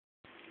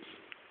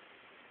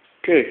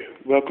Okay,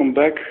 welcome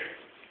back.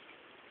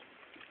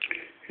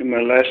 In my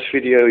last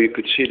video you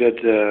could see that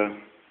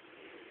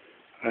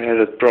I had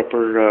it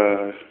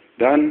proper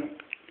done.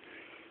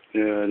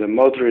 The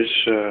motor is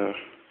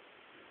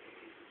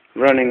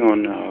running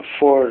on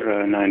 4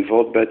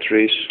 9-volt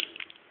batteries,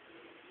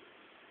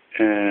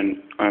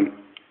 and I'm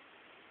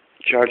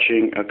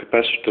charging a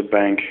capacitor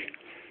bank,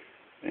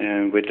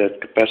 and with that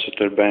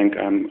capacitor bank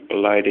I'm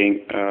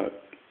lighting a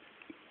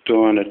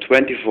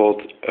 220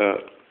 volt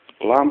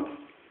lamp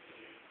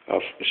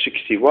of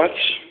 60 watts,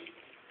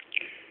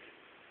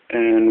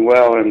 and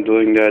while I'm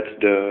doing that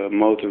the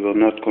motor will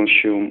not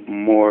consume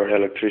more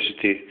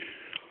electricity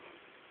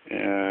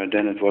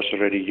than it was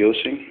already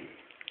using.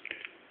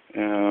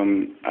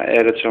 I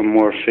added some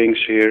more things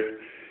here.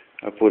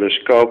 I put a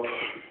scope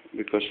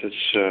because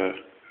it's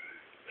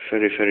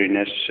very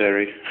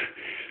necessary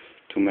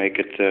to make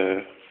it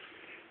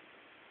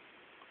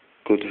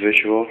good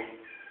visual,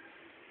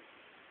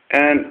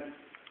 and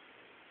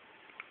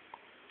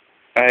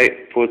I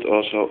put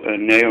also a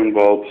neon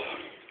bulb.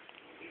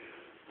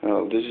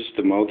 This is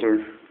the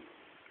motor.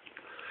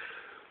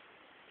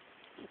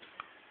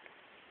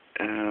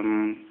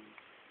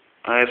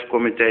 I have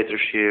commutators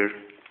here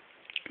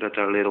that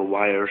are little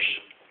wires.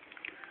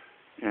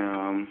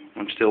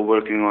 I'm still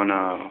working on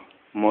a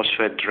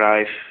MOSFET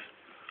drive.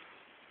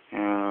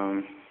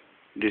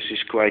 This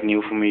is quite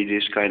new for me,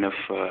 this kind of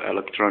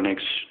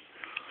electronics.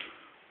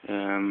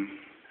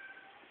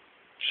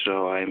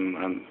 So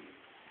I'm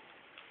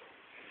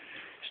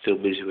still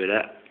busy with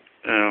that.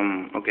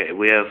 Okay,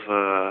 we have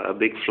a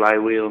big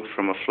flywheel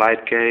from a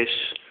flight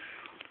case.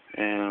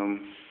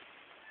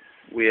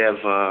 We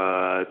have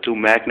 2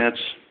 magnets,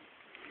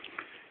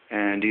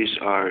 and these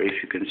are,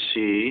 if you can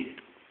see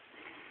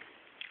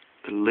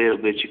a little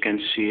bit, you can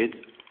see it.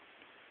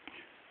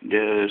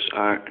 These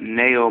are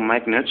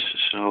magnets,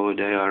 so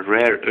they are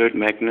rare earth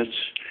magnets.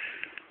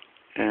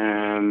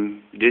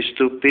 These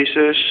 2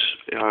 pieces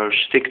are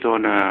sticked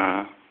on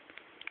an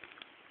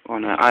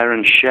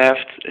iron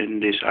shaft. In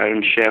this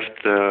iron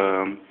shaft,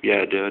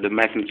 the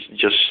magnets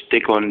just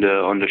stick on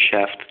the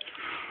shaft,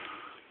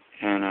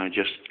 and I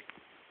just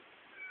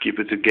keep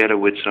it together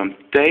with some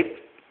tape.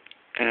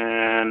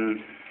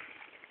 And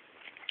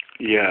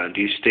yeah,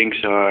 these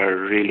things are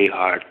really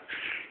hard.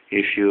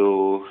 If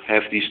you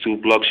have these 2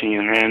 blocks in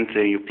your hand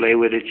and you play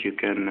with it, you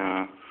can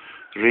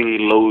really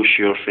lose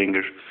your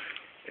finger.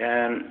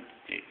 And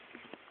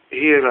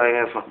here I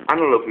have an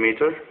analog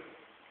meter.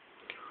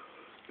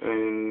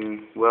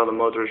 And while the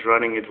motor is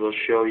running, it will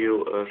show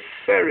you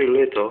very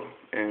little,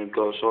 and it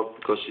goes up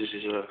because this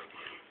is a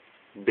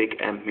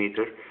big amp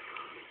meter.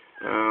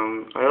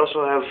 I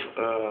also have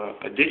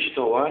a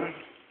digital one,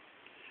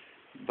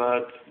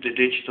 but the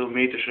digital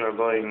meters are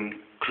going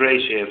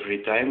crazy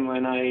every time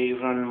when I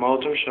run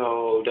motor,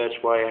 so that's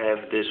why I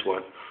have this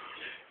one.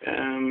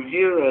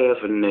 Here I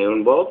have a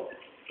neon bulb.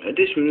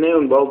 This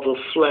neon bulb will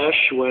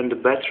flash when the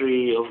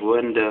battery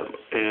when the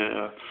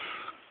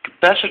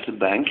capacitor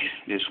bank,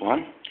 this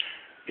one,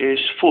 is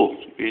full,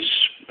 is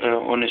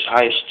on its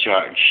highest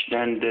charge.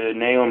 Then the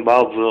neon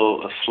bulb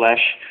will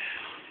flash,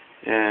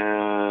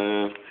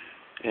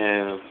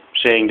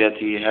 saying that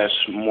he has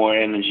more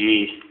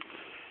energy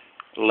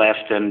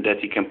left than that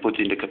he can put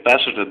in the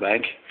capacitor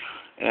bank.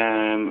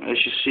 As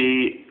you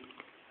see,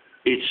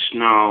 it's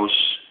now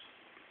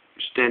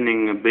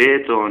standing a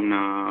bit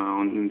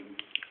on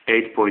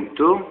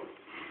 8.2.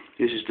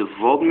 This is the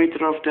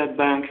voltmeter of that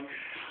bank.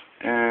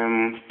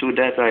 To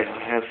that I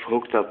have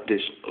hooked up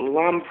this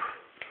lamp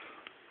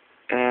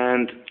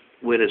and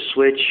with a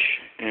switch,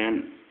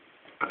 and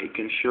I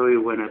can show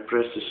you when I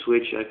press the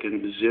switch I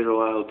can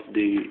zero out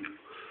the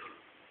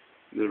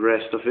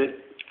rest of it,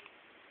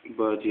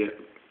 but yeah,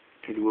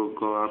 it will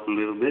go up a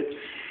little bit.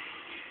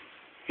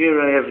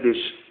 Here I have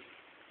this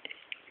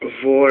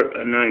 4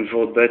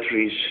 9-volt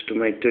batteries to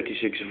make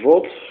 36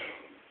 volts.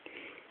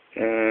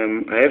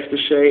 I have to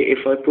say,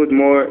 if I put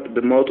more,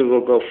 the motor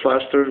will go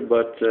faster,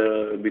 but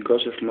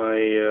because of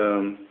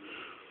my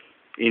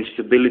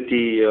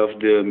instability of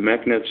the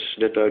magnets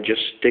that are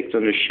just sticked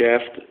on the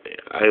shaft,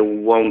 I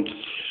won't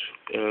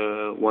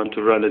want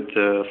to run it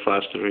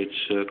faster.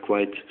 It's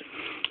quite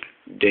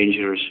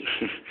dangerous.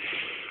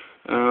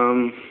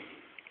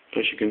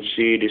 As you can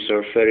see, these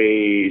are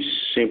very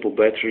simple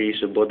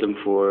batteries. I bought them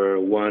for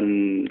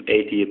 $180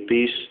 a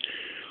piece.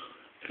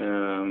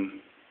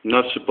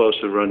 Not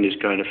supposed to run these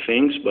kind of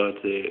things, but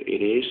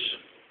it is.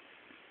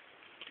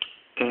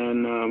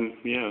 And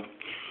yeah,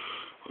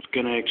 what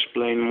can I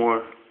explain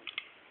more?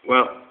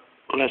 Well,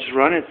 let's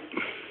run it.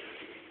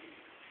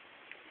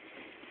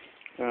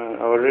 I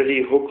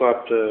already hook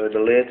up the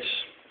lids,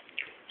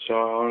 so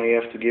I only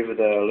have to give it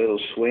a little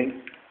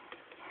swing.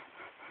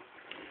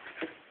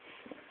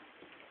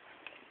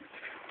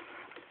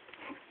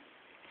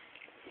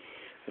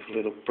 I have a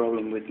little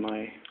problem with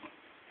my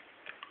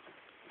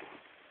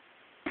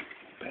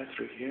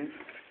battery here.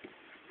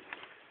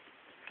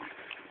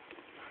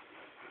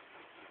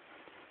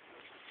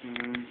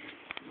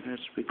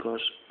 That's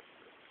because,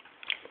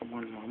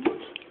 one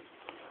moment.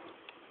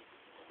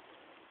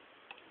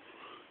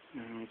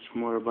 It's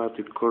more about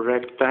the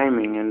correct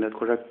timing, and the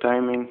correct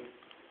timing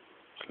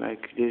is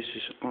like this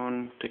is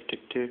on, tick tick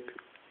tick,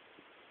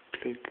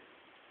 click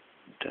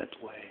that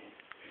way.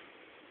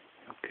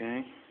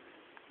 Okay.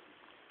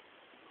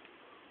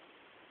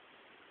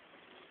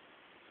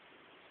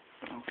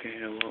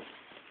 Okay, I will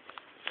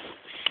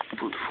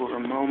put for a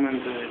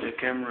moment the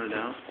camera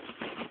down.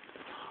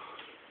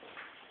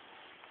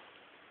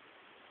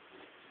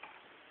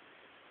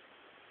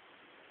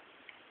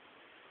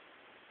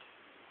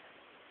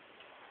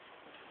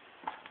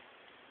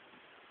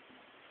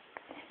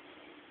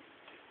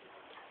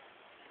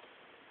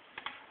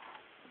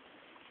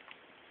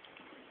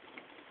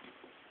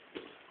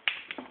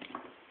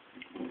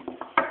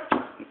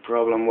 The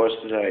problem was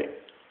that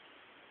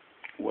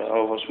while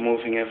I was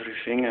moving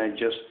everything, I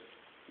just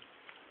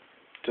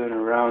turned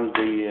around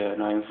the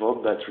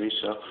 9-volt battery,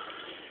 so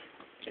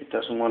it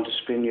doesn't want to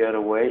spin the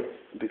other way,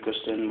 because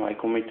then my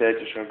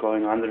commutators are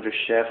going under the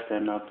shaft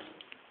and not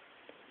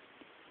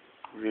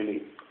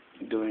really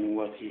doing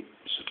what he's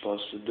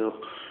supposed to do.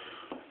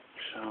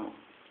 So,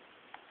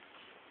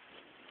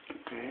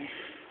 okay.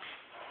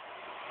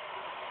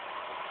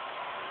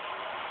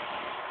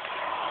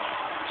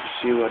 To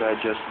see what I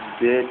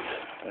just did,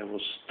 I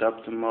will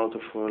stop the motor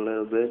for a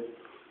little bit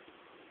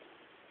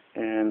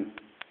and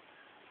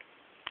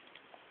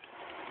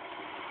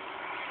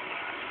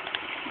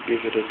give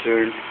it a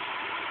turn.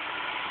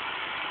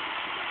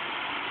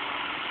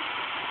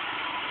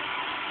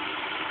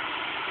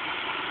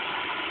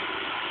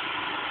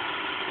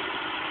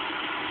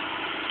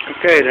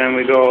 Okay, then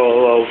we go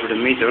all over the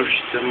meters.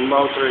 The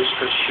motor is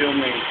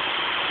consuming,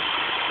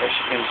 as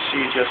you can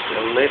see, just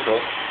a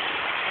little.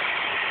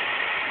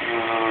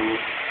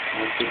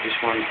 I put this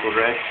one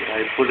correct.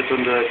 I put it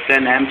on the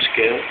 10 amp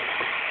scale.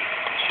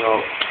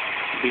 So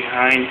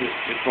behind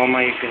the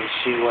comma you can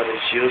see what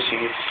it's using.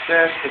 It's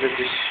fast, but it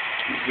is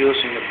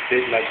using a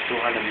bit like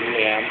 200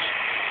 milliamps.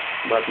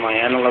 But my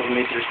analog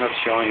meter is not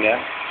showing that.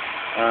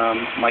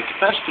 My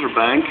capacitor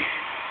bank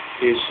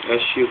is,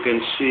 as you can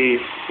see,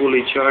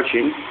 fully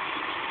charging.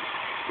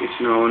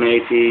 It's now on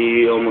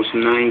 80, almost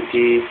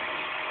 90,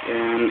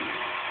 and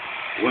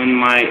when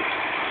my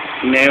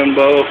neon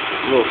bulb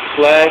will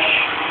flash,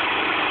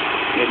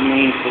 it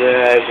means that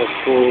I have a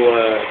full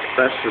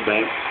capacitor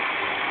bank.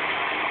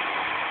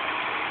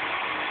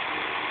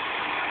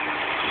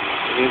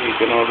 Here you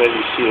can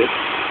already see it.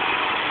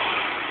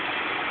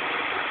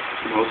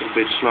 The motor a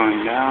bit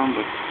slowing down,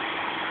 but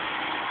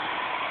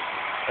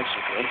that's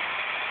okay.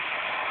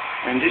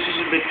 And this is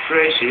a bit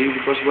crazy,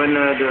 because when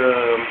the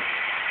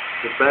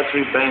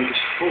battery bank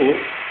is full,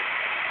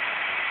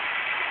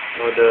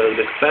 or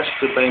the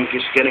capacitor bank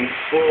is getting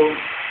full,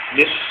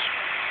 this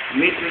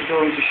meter is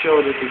going to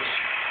show that it's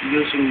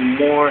using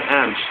more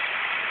amps.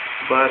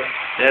 But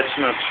that's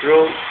not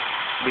true,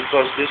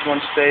 because this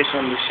one stays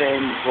on the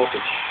same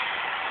voltage.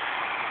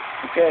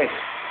 Okay,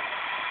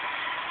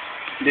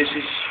 this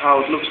is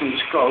how it looks in the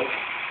scope,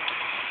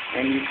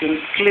 and you can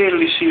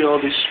clearly see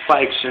all these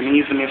spikes. And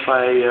even if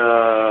I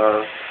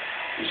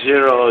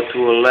zero to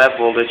a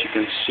level that you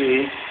can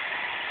see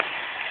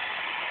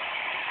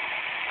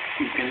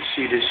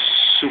these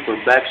super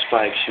back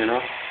spikes, you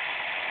know.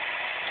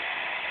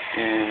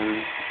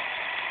 And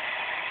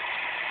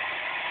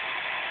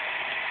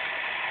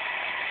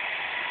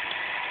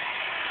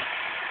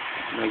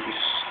make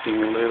this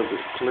thing a little bit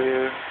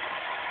clear,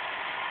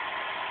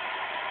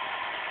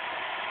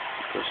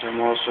 because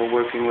I'm also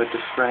working with the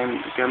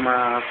frame, the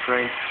camera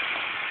frame.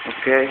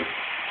 Okay,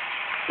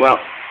 well,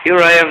 here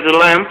I have the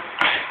lamp.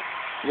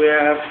 We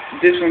have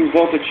different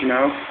voltage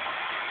now,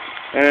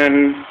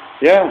 and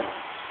yeah,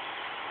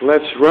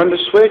 let's run the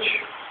switch.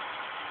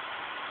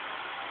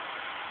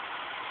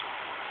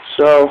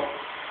 So,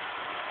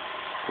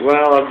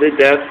 well, I did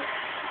that.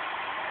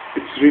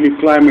 It's really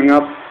climbing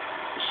up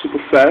super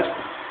fast.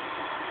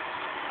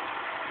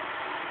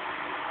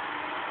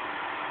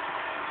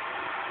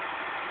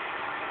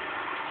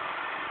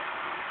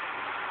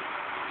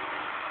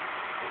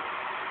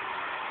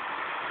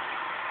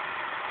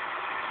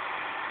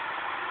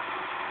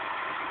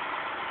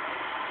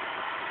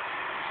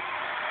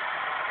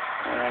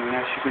 And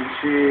as you can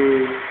see,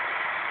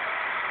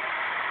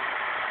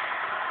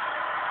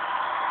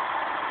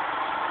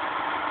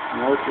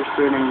 motor's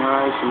turning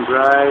nice and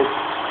bright,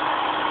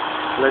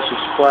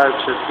 flashing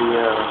sparks at the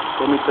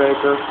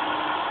commutator.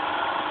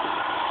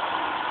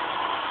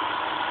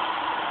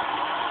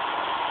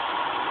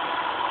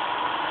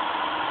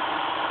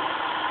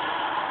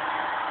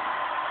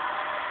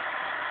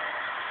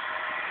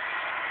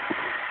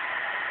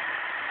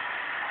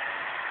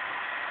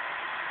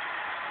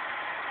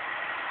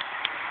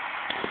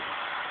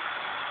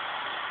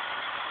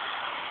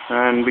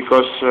 And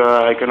because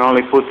I can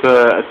only put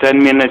a 10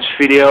 minutes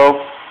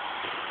video,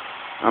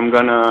 I'm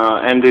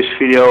gonna end this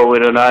video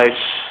with a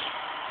nice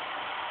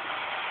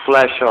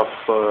flash of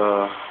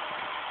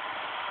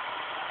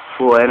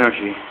full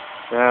energy.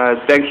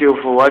 Thank you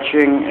for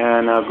watching,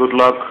 and good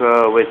luck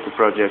with the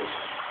project.